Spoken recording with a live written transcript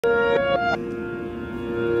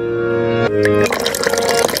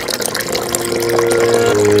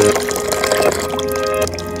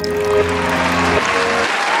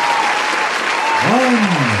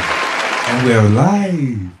And we're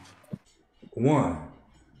live. One.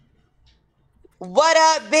 What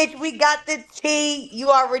up, bitch? We got the tea. You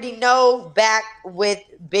already know, back with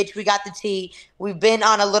bitch. We got the tea. We've been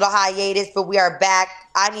on a little hiatus, but we are back.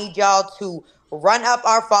 I need y'all to run up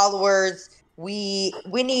our followers. We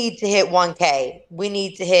need to hit 1K. We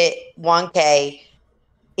need to hit 1K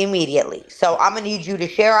immediately. So I'm gonna need you to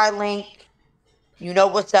share our link. You know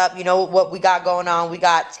what's up. You know what we got going on. We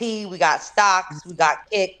got tea. We got stocks. We got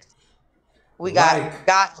kicks. We Like,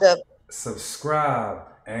 got gossip. subscribe,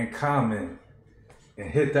 and comment, and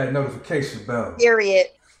hit that notification bell. Period.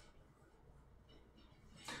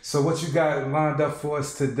 So, what you got lined up for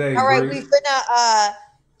us today, All right, Bree? we finna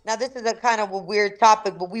now this is a kind of a weird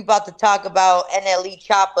topic, but we about to talk about NLE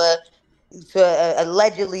Choppa to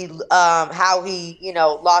allegedly how he,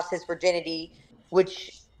 lost his virginity,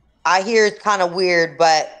 which I hear is kind of weird,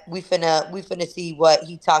 but we finna see what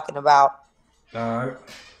he talking about. All right.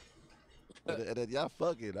 And then y'all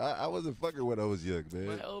fucking. I wasn't fucking when I was young,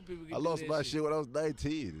 man. My old people can I do lost that my shit. shit when I was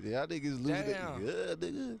 19. Y'all niggas losing it. Damn. Yeah,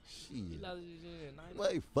 nigga. You Shit. lost your shit at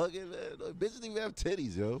 90. Wait, fucking, man. Those bitches didn't even have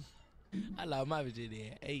titties, yo. I lost my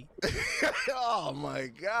virginity at 8. Oh, my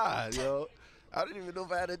God, yo. I didn't even know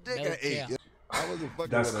if I had a dick No at 8. cap. Yo. I wasn't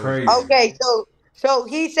fucking That's when I was crazy. young. Okay, so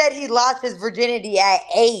he said he lost his virginity at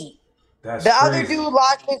 8. That's The other crazy. dude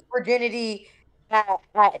lost his virginity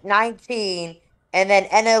at 19, and then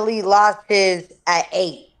NLE lost his at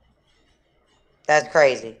 8. That's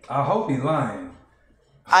crazy. I hope he lying.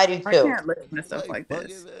 I do I too. can't live with stuff Wait, like fucking,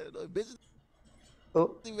 this. man. Those bitches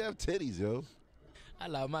Ooh. didn't even have titties, yo. I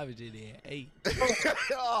lost my virginity at 8.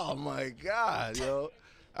 Oh, my God, yo.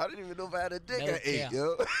 I didn't even know if I had a dick No at 8, cap.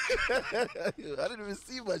 yo. I didn't even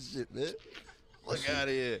see my shit, man. Fuck out of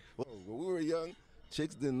here. Whoa, when we were young,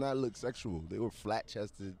 chicks did not look sexual. They were flat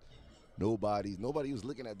chested, no bodies. Nobody was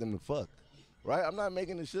looking at them to fuck. Right? I'm not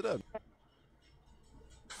making this shit up.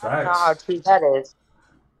 I don't know how Facts. true that is.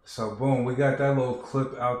 So, boom, we got that little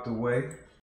clip out the way.